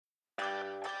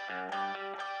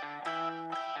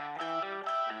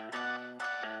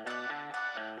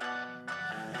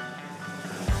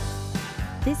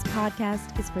This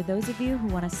podcast is for those of you who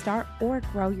want to start or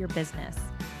grow your business.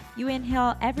 You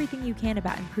inhale everything you can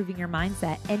about improving your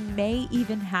mindset and may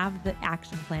even have the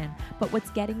action plan, but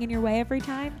what's getting in your way every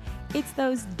time? It's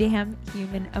those damn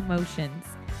human emotions.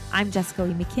 I'm Jessica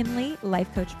Lee McKinley,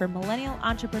 life coach for millennial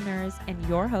entrepreneurs and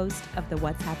your host of the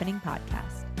What's Happening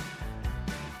podcast.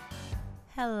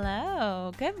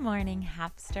 Hello, good morning,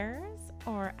 Hapsters,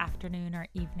 or afternoon or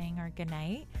evening or good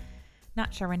night.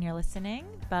 Not sure when you're listening,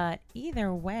 but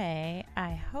either way,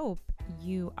 I hope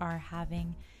you are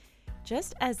having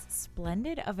just as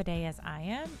splendid of a day as I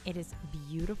am. It is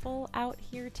beautiful out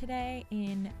here today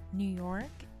in New York,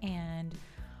 and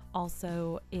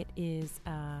also it is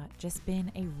just been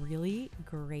a really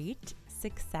great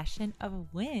succession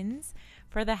of wins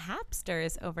for the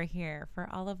Hapsters over here, for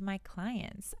all of my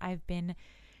clients. I've been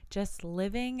just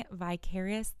living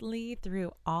vicariously through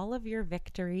all of your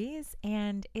victories,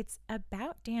 and it's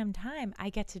about damn time I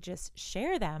get to just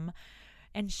share them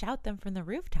and shout them from the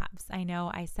rooftops. I know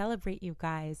I celebrate you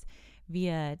guys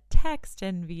via text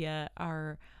and via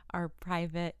our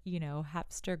private,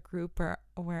 Hapster group, or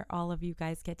where all of you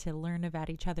guys get to learn about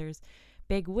each other's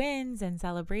big wins and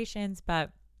celebrations,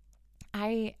 but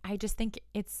I just think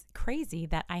it's crazy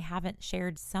that I haven't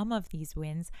shared some of these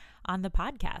wins on the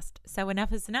podcast. So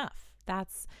enough is enough.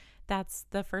 That's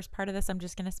the first part of this. I'm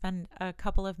just going to spend a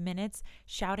couple of minutes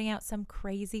shouting out some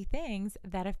crazy things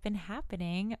that have been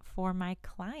happening for my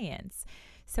clients.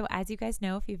 So as you guys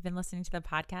know, if you've been listening to the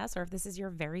podcast, or if this is your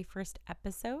very first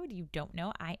episode, you don't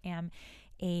know, I am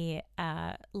a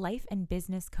life and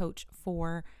business coach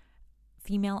for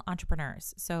female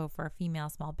entrepreneurs. So for female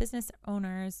small business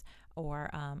owners or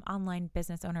online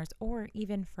business owners, or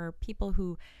even for people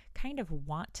who kind of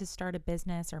want to start a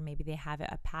business, or maybe they have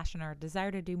a passion or a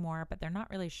desire to do more, but they're not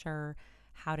really sure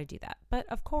how to do that. But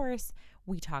of course,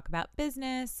 we talk about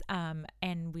business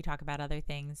and we talk about other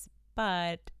things,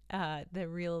 but the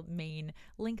real main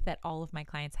link that all of my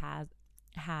clients have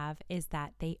is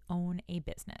that they own a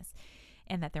business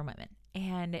and that they're women.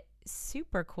 And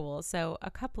super cool. So a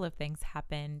couple of things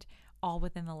happened all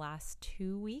within the last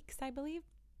 2 weeks, I believe.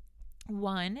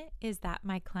 One is that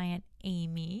my client,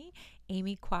 Amy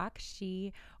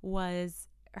Kwok,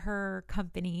 her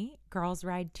company, Girls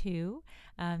Ride 2,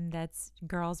 that's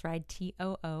Girls Ride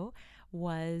TOO,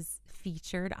 was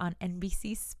featured on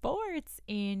NBC Sports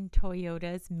in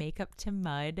Toyota's Makeup to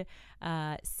Mud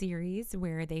series,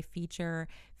 where they feature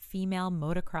female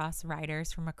motocross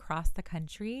riders from across the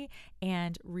country.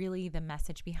 And really the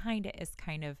message behind it is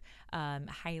kind of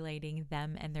highlighting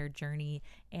them and their journey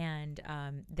and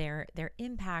their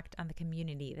impact on the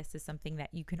community. This is something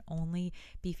that you can only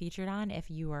be featured on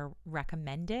if you are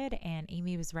recommended. And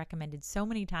Amy was recommended so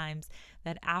many times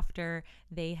that after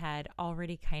they had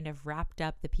already kind of wrapped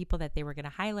up the people that they were going to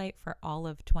highlight for all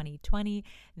of 2020,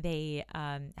 they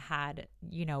had,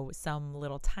 some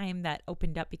little time that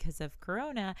opened up because of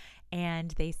Corona.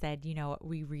 And they said,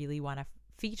 we really want to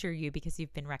feature you because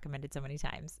you've been recommended so many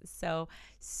times. So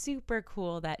super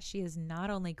cool that she has not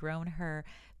only grown her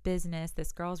business,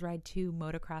 this Girls Ride 2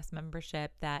 motocross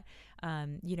membership that,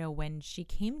 when she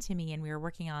came to me and we were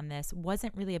working on this,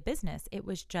 wasn't really a business. It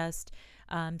was just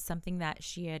something that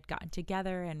she had gotten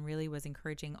together and really was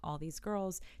encouraging all these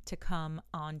girls to come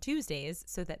on Tuesdays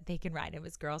so that they can ride. It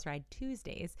was Girls Ride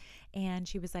Tuesdays. And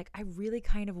she was like, I really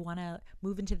kind of want to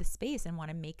move into the space and want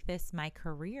to make this my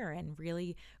career and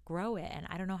really grow it. And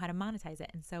I don't know how to monetize it.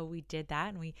 And so we did that,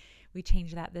 and we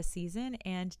changed that this season.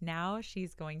 And now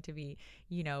she's going to be,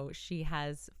 she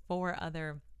has 4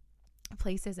 other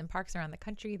places and parks around the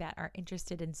country that are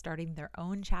interested in starting their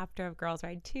own chapter of Girls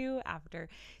Ride 2 after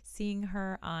seeing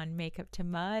her on Makeup to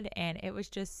Mud. And it was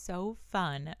just so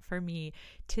fun for me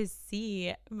to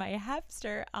see my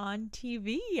Hapster on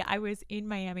TV. I was in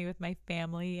Miami with my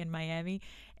family in Miami,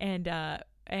 and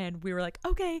we were like,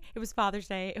 okay, it was Father's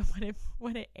Day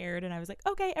when it aired, and I was like,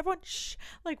 okay, everyone, shh.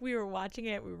 Like, we were watching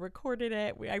it, we recorded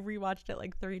it, I rewatched it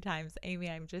like 3 times. Amy,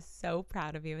 I'm just so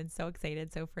proud of you and so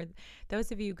excited. So for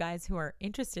those of you guys who are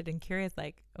interested and curious,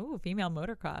 like, oh, female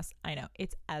motocross, I know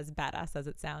it's as badass as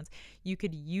it sounds. You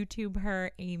could YouTube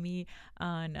her, Amy,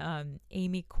 on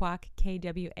Amy Kwok,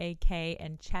 KWAK,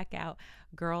 and check out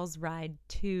Girls Ride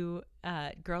 2.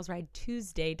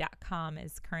 GirlsRideTuesday.com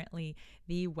is currently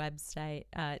the website.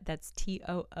 That's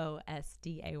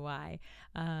TOOSDAY.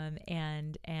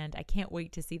 And I can't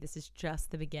wait to see. This is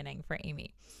just the beginning for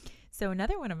Amy. So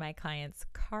another one of my clients,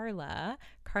 Carla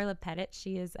Pettit,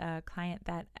 she is a client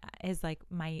that is like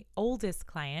my oldest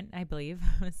client, I believe,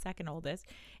 second oldest.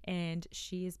 And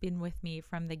she has been with me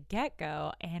from the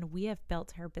get-go, and we have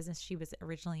built her business. She was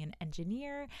originally an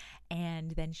engineer,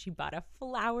 and then she bought a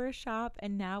flower shop,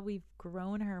 and now we've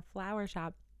grown her flower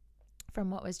shop from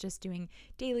what was just doing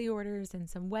daily orders and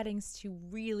some weddings to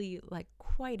really like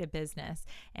quite a business.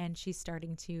 And she's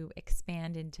starting to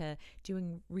expand into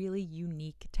doing really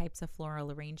unique types of floral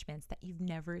arrangements that you've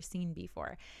never seen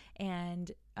before.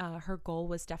 And her goal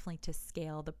was definitely to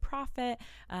scale the profit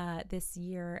this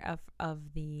year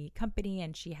of the company.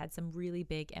 And she had some really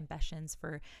big ambitions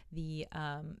for the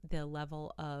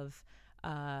level of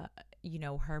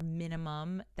her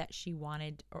minimum that she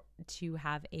wanted to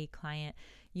have a client,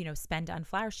 spend on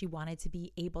flowers. She wanted to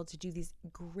be able to do these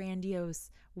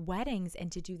grandiose weddings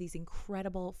and to do these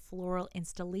incredible floral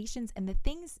installations and the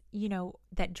things,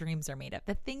 that dreams are made of,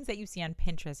 the things that you see on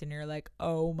Pinterest and you're like,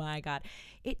 oh my God,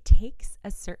 it takes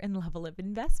a certain level of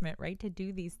investment, right, to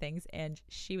do these things. And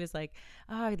she was like,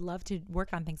 oh, I'd love to work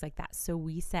on things like that. So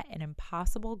we set an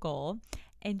impossible goal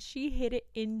and she hit it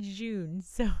in June.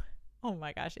 So oh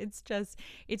my gosh, it's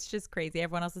just crazy.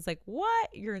 Everyone else is like,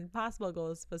 what? Your impossible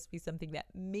goal is supposed to be something that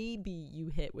maybe you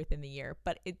hit within the year,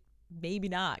 but it maybe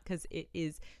not, because it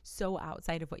is so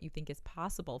outside of what you think is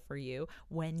possible for you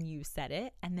when you set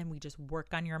it. And then we just work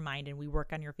on your mind and we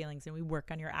work on your feelings and we work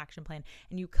on your action plan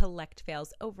and you collect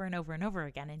fails over and over and over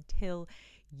again until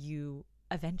you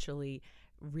eventually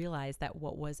realize that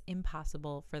what was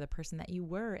impossible for the person that you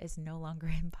were is no longer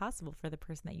impossible for the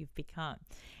person that you've become.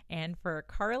 And for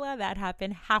Carla, that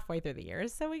happened halfway through the year.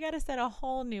 So we got to set a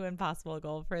whole new impossible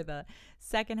goal for the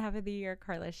second half of the year.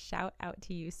 Carla, shout out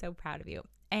to you. So proud of you.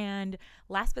 And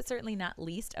last but certainly not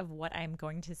least of what I'm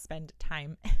going to spend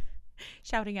time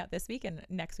shouting out this week, and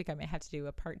next week I might have to do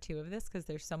a part 2 of this because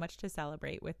there's so much to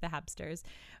celebrate with the Habsters.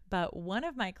 But one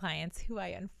of my clients, who I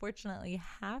unfortunately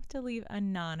have to leave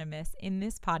anonymous in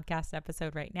this podcast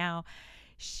episode right now,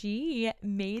 she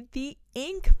made the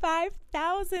Inc.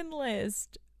 5000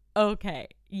 list. Okay,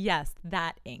 yes,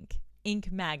 that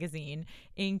Inc. magazine,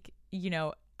 Inc.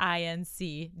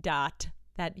 INC dot.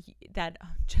 That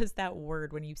just that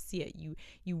word, when you see it,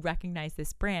 you recognize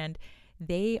this brand.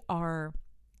 They are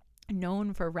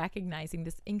known for recognizing,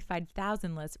 this Inc.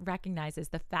 5000 list recognizes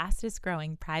the fastest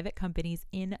growing private companies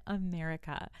in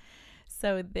America.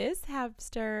 So this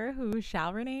Habster, who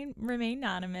shall remain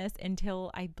anonymous until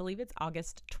I believe it's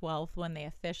August 12th when they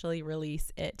officially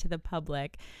release it to the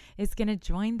public, is going to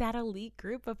join that elite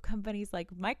group of companies like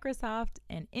Microsoft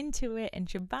and Intuit and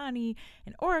Chobani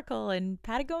and Oracle and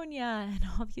Patagonia and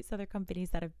all these other companies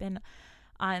that have been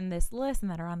on this list and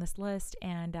that are on this list.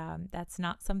 And that's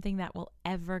not something that will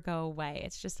ever go away.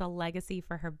 It's just a legacy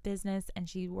for her business. And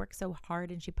she works so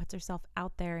hard and she puts herself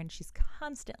out there and she's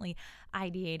constantly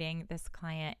ideating this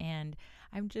client. And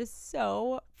I'm just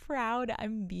so proud.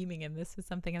 I'm beaming. And this is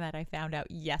something that I found out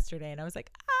yesterday. And I was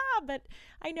like, but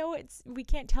I know we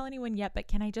can't tell anyone yet, but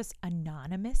can I just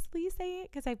anonymously say it?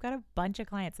 Because I've got a bunch of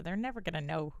clients, so they're never going to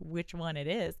know which one it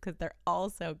is because they're all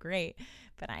so great.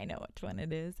 But I know which one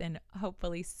it is. And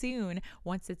hopefully soon,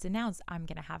 once it's announced, I'm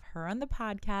going to have her on the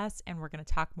podcast and we're going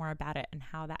to talk more about it and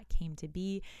how that came to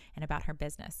be and about her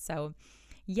business. So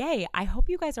yay, I hope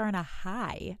you guys are on a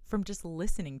high from just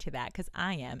listening to that, because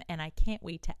I am, and I can't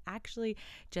wait to actually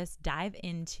just dive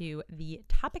into the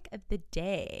topic of the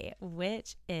day,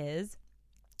 which is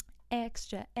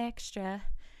extra.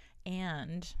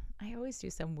 And I always do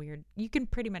some weird, you can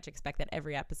pretty much expect that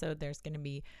every episode there's going to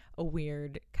be a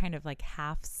weird kind of like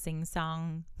half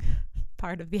sing-song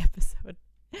part of the episode.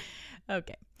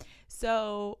 Okay,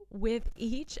 so with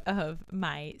each of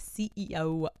my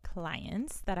CEO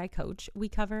clients that I coach, we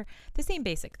cover the same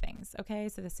basic things, okay?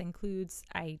 So this includes,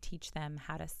 I teach them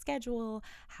how to schedule,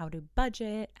 how to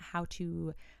budget, how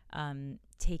to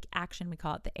take action. We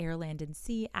call it the air, land, and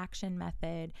sea action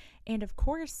method. And of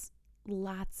course,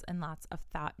 lots and lots of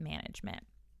thought management.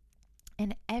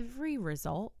 And every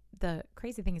result, the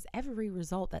crazy thing is every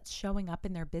result that's showing up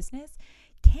in their business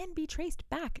can be traced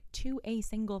back to a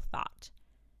single thought.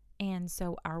 And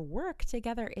so our work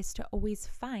together is to always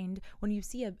find, when you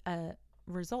see a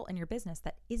result in your business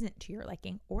that isn't to your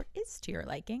liking or is to your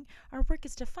liking, our work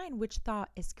is to find which thought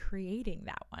is creating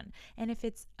that one. And if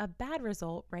it's a bad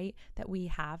result, right, that we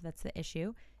have, that's the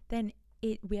issue, then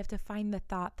we have to find the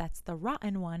thought that's the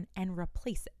rotten one and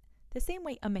replace it. the same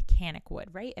way a mechanic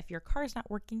would, right? If your car's not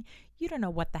working, you don't know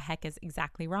what the heck is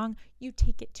exactly wrong. You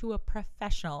take it to a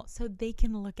professional so they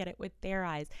can look at it with their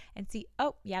eyes and see,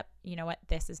 oh, yep, you know what?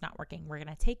 This is not working. We're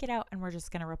going to take it out and we're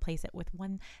just going to replace it with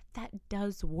one that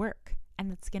does work. And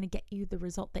that's going to get you the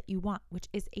result that you want, which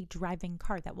is a driving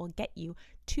car that will get you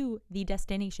to the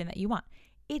destination that you want.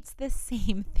 It's the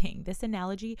same thing. This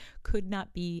analogy could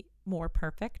not be more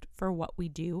perfect for what we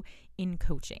do in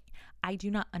coaching. I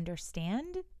do not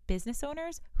understand business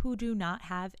owners who do not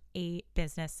have a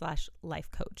business/life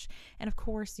coach. And of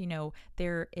course,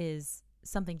 there is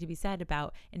something to be said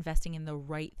about investing in the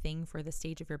right thing for the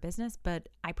stage of your business, but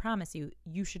I promise you,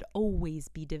 you should always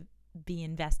be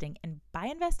investing. And by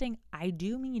investing, I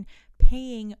do mean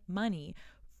paying money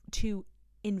to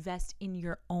invest in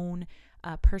your own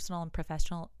personal and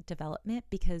professional development,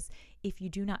 because if you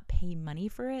do not pay money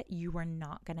for it, you are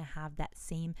not going to have that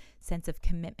same sense of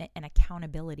commitment and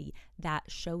accountability that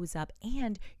shows up,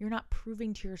 and you're not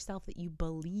proving to yourself that you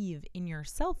believe in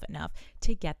yourself enough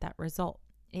to get that result.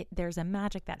 There's a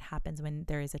magic that happens when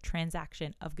there is a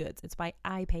transaction of goods. It's why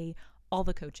I pay all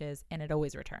the coaches and it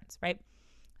always returns, right?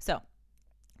 So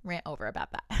rant over about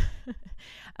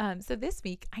that. So this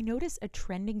week, I noticed a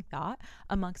trending thought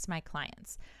amongst my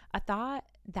clients, a thought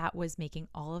that was making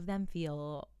all of them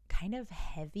feel kind of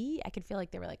heavy. I could feel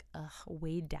like they were like,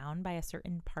 weighed down by a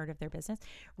certain part of their business.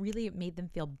 Really, it made them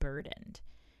feel burdened.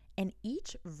 And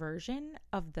each version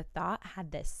of the thought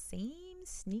had the same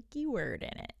sneaky word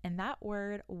in it. And that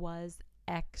word was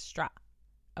extra.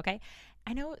 Okay.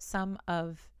 I know some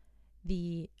of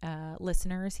the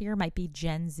listeners here might be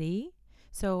Gen Z.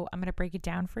 So I'm going to break it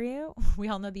down for you. We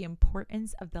all know the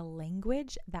importance of the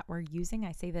language that we're using.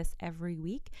 I say this every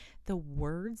week. The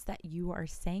words that you are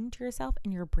saying to yourself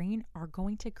in your brain are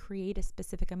going to create a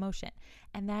specific emotion.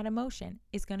 And that emotion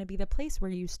is going to be the place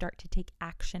where you start to take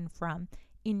action from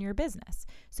in your business.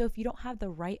 So if you don't have the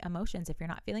right emotions, if you're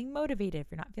not feeling motivated, if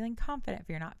you're not feeling confident, if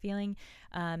you're not feeling,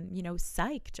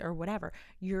 psyched or whatever,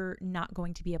 you're not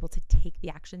going to be able to take the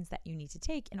actions that you need to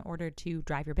take in order to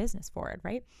drive your business forward,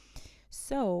 right?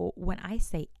 So when I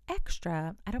say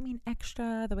extra, I don't mean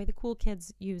extra the way the cool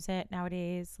kids use it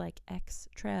nowadays, like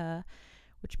extra,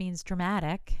 which means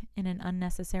dramatic in an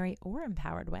unnecessary or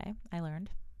empowered way. I learned.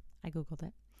 I Googled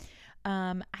it.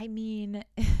 I mean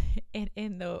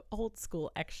in the old school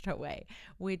extra way,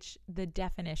 which the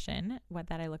definition,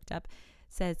 that I looked up,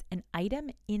 says an item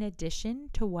in addition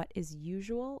to what is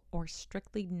usual or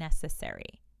strictly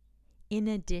necessary. In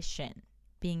addition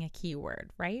being a key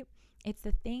word, right? It's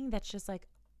the thing that's just like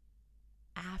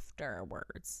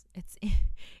afterwards.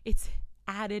 It's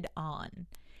added on.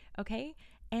 Okay?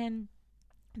 And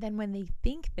then when they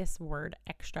think this word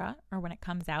extra, or when it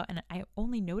comes out, and I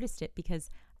only noticed it because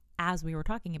as we were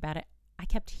talking about it, I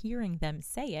kept hearing them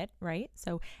say it, right?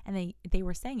 So, and they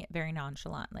were saying it very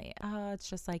nonchalantly. It's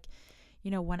just like,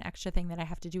 one extra thing that I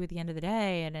have to do at the end of the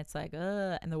day. And it's like,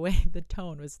 and the way the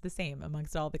tone was the same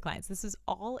amongst all the clients. This is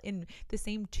all in the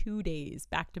same 2 days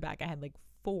back to back. I had like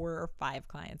 4 or 5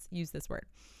 clients use this word,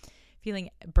 feeling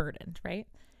burdened, right?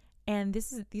 And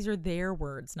these are their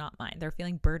words, not mine. They're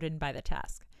feeling burdened by the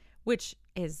task, which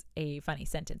is a funny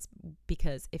sentence,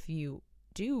 because if you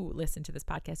do listen to this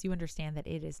podcast, you understand that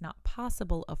it is not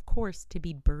possible, of course, to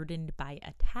be burdened by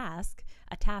a task.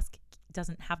 A task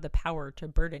doesn't have the power to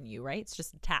burden you, right? It's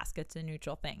just a task. It's a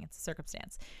neutral thing. It's a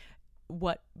circumstance.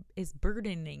 What is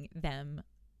burdening them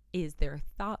is their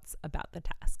thoughts about the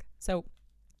task. So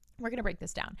we're going to break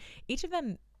this down. Each of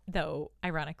them, though,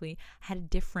 ironically, had a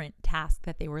different task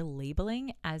that they were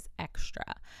labeling as extra.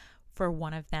 For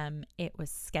one of them, it was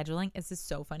scheduling. This is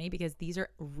so funny because these are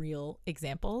real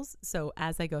examples. So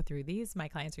as I go through these, my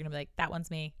clients are going to be like, that one's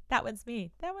me, that one's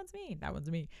me, that one's me, that one's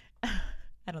me.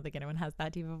 I don't think anyone has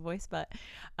that deep of a voice, but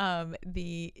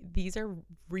these are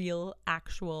real,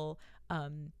 actual,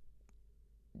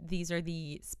 these are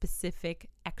the specific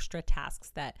extra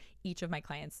tasks that each of my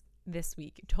clients this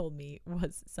week told me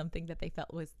was something that they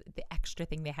felt was the extra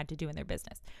thing they had to do in their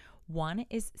business. One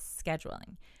is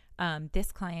scheduling.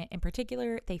 This client in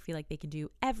particular, they feel like they can do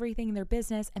everything in their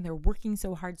business and they're working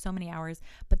so hard, so many hours.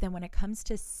 But then when it comes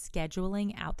to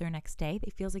scheduling out their next day,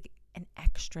 it feels like an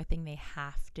extra thing they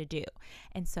have to do.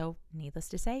 And so needless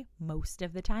to say, most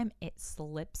of the time it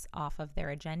slips off of their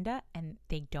agenda and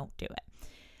they don't do it.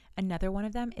 Another one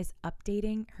of them is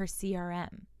updating her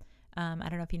CRM. I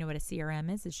don't know if you know what a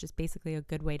CRM is. It's just basically a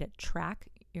good way to track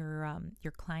your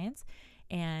clients,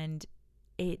 and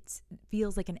it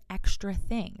feels like an extra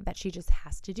thing that she just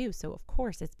has to do. So of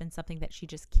course it's been something that she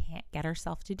just can't get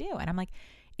herself to do. And I'm like,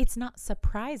 it's not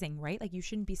surprising, right? Like you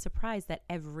shouldn't be surprised that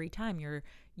every time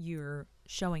you're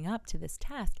showing up to this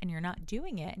task and you're not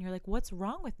doing it and you're like, what's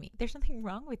wrong with me? There's nothing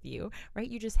wrong with you, right?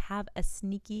 You just have a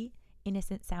sneaky,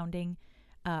 innocent sounding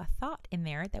thought in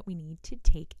there that we need to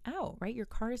take out, right? Your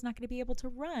car is not going to be able to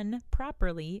run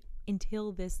properly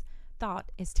until this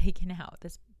thought is taken out.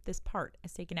 This part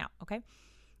is taken out. Okay.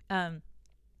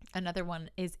 Another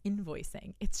one is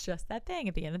invoicing. It's just that thing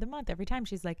at the end of the month. Every time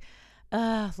she's like,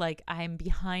 like I'm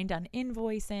behind on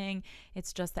invoicing.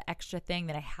 It's just the extra thing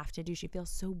that I have to do. She feels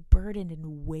so burdened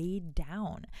and weighed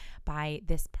down by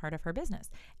this part of her business.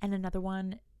 And another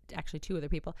one, actually two other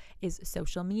people, is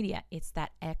social media. It's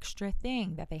that extra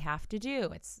thing that they have to do.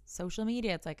 It's social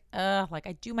media. It's like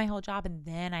I do my whole job and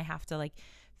then I have to like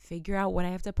figure out what I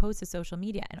have to post to social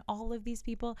media. And all of these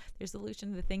people, their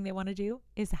solution, the thing they want to do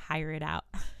is hire it out.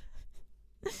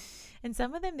 And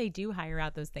some of them, they do hire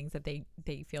out those things that they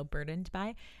feel burdened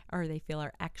by or they feel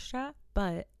are extra.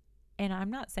 And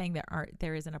I'm not saying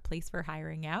there isn't a place for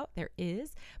hiring out. There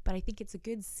is, but I think it's a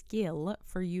good skill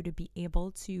for you to be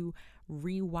able to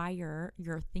rewire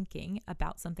your thinking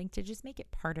about something to just make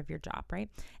it part of your job, right?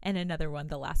 And another one,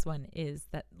 the last one is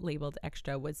that labeled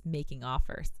extra, was making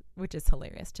offers, which is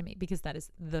hilarious to me because that is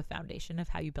the foundation of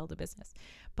how you build a business.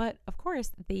 But of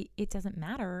course, it doesn't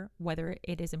matter whether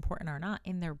it is important or not.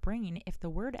 In their brain, if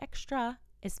the word extra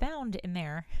is found in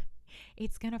there,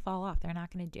 it's going to fall off. They're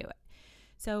not going to do it.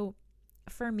 So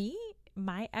for me,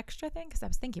 my extra thing, because I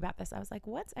was thinking about this, I was like,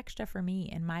 what's extra for me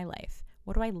in my life?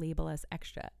 What do I label as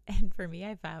extra? And for me,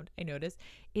 I noticed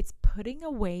it's putting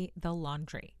away the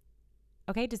laundry.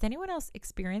 Okay. Does anyone else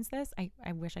experience this?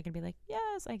 I wish I could be like,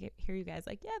 yes, I could hear you guys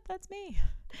like, yeah, that's me.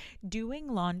 Doing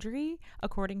laundry,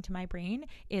 according to my brain,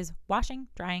 is washing,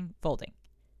 drying, folding.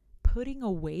 Putting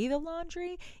away the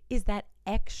laundry is that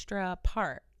extra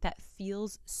part that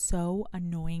feels so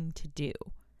annoying to do.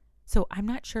 So I'm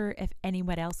not sure if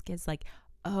anyone else gets like,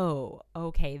 oh,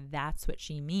 okay, that's what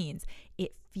she means.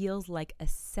 It feels like a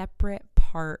separate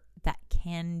part that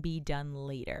can be done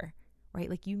later, right?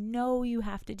 Like, you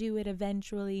have to do it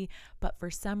eventually, but for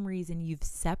some reason you've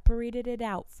separated it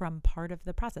out from part of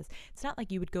the process. It's not like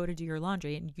you would go to do your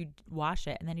laundry and you'd wash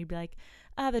it and then you'd be like,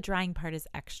 the drying part is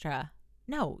extra.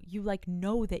 No, you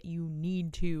know that you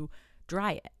need to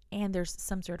dry it. And there's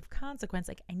some sort of consequence,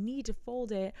 like I need to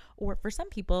fold it. Or for some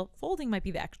people, folding might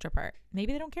be the extra part.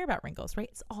 Maybe they don't care about wrinkles, right?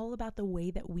 It's all about the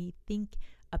way that we think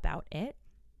about it,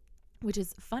 which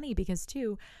is funny because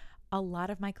too, a lot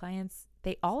of my clients,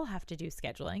 they all have to do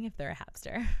scheduling if they're a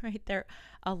Hapster, right?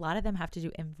 A lot of them have to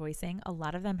do invoicing. A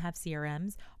lot of them have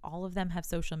CRMs. All of them have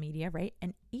social media, right?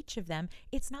 And each of them,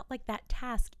 it's not like that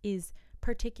task is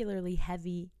particularly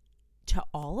heavy to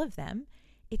all of them.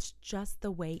 It's just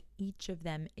the way each of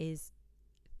them is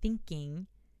thinking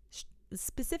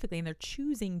specifically, and they're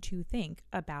choosing to think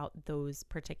about those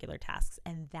particular tasks.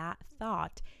 And that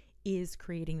thought is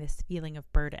creating this feeling of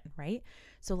burden, right?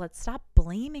 So let's stop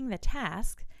blaming the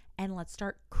task and let's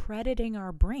start crediting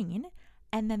our brain.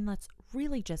 And then let's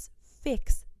really just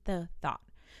fix the thought.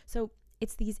 So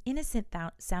it's these innocent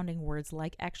sounding words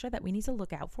like extra that we need to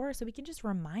look out for so we can just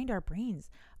remind our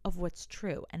brains of what's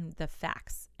true and the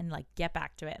facts and like get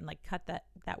back to it and like cut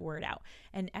that word out.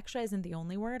 And extra isn't the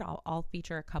only word. I'll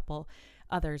feature a couple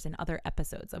others in other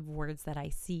episodes of words that I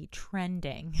see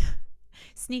trending.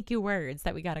 Sneaky words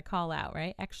that we got to call out,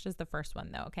 right? Extra is the first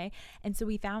one though, okay? And so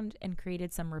we found and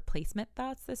created some replacement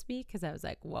thoughts this week because I was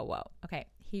like, whoa, okay,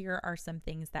 here are some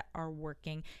things that are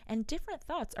working, and different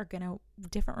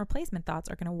replacement thoughts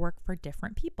are going to work for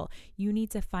different people. You need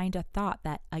to find a thought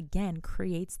that, again,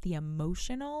 creates the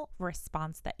emotional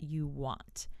response that you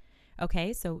want.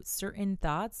 Okay, so certain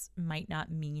thoughts might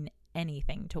not mean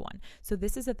anything to one. So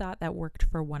this is a thought that worked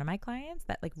for one of my clients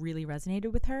that like really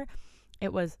resonated with her.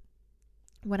 It was,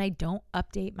 when I don't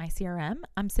update my CRM,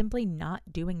 I'm simply not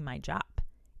doing my job.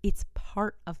 It's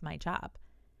part of my job.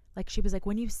 Like she was like,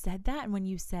 when you said that and when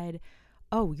you said,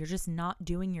 oh, you're just not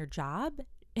doing your job,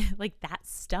 like that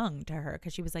stung to her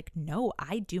because she was like, no,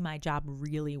 I do my job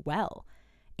really well.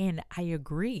 And I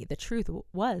agree. The truth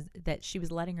was that she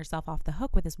was letting herself off the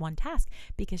hook with this one task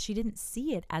because she didn't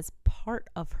see it as part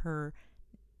of her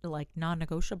like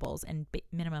non-negotiables and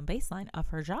minimum baseline of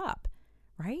her job,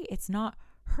 right? It's not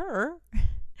her.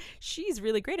 She's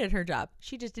really great at her job.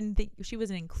 She just didn't think, she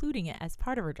wasn't including it as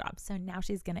part of her job. So now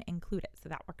she's going to include it. So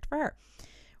that worked for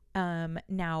her.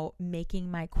 Now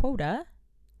making my quota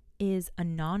is a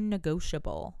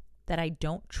non-negotiable that I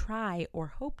don't try or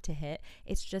hope to hit.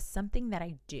 It's just something that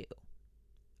I do.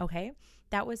 Okay.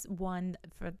 That was one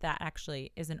that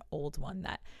actually is an old one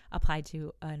that applied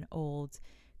to an old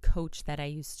coach that I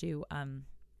used to,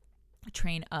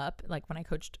 train up, like when I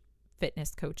coached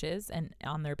fitness coaches and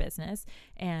on their business,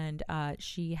 and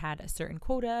she had a certain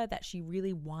quota that she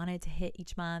really wanted to hit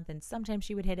each month, and sometimes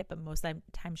she would hit it, but most of the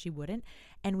time she wouldn't,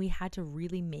 and we had to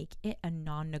really make it a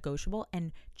non-negotiable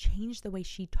and change the way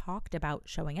she talked about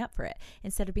showing up for it.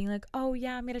 Instead of being like, oh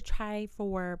yeah, I'm gonna try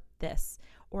for this,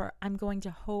 or I'm going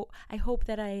to I hope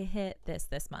that I hit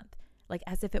this month, like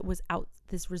as if it was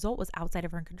this result was outside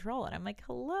of her control. And I'm like,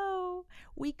 hello,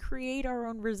 we create our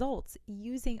own results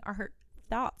using our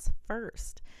thoughts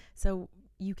first. So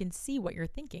you can see what you're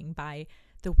thinking by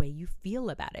the way you feel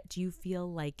about it. Do you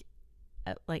feel like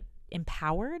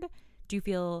empowered? Do you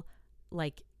feel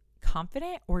like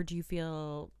confident, or do you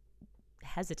feel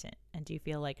hesitant? And do you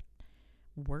feel like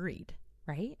worried,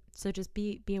 right? So just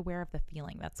be aware of the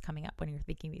feeling that's coming up when you're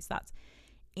thinking these thoughts.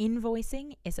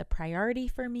 Invoicing is a priority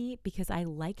for me because I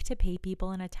like to pay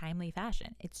people in a timely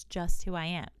fashion. It's just who I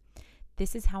am.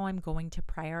 This is how I'm going to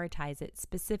prioritize it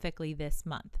specifically this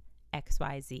month.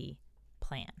 XYZ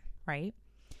plan, right?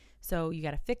 So you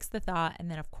got to fix the thought, and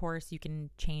then of course you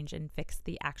can change and fix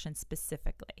the action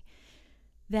specifically.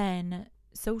 Then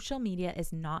social media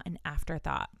is not an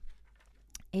afterthought.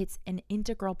 It's an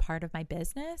integral part of my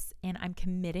business, and I'm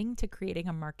committing to creating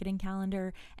a marketing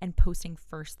calendar and posting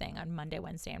first thing on Monday,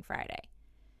 Wednesday, and Friday.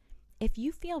 If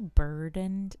you feel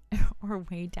burdened or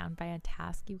weighed down by a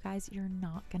task, you guys, you're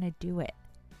not going to do it.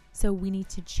 So we need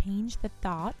to change the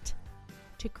thought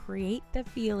to create the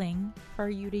feeling for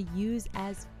you to use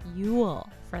as fuel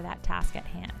for that task at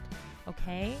hand.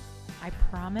 Okay? I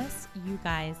promise you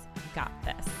guys got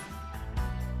this.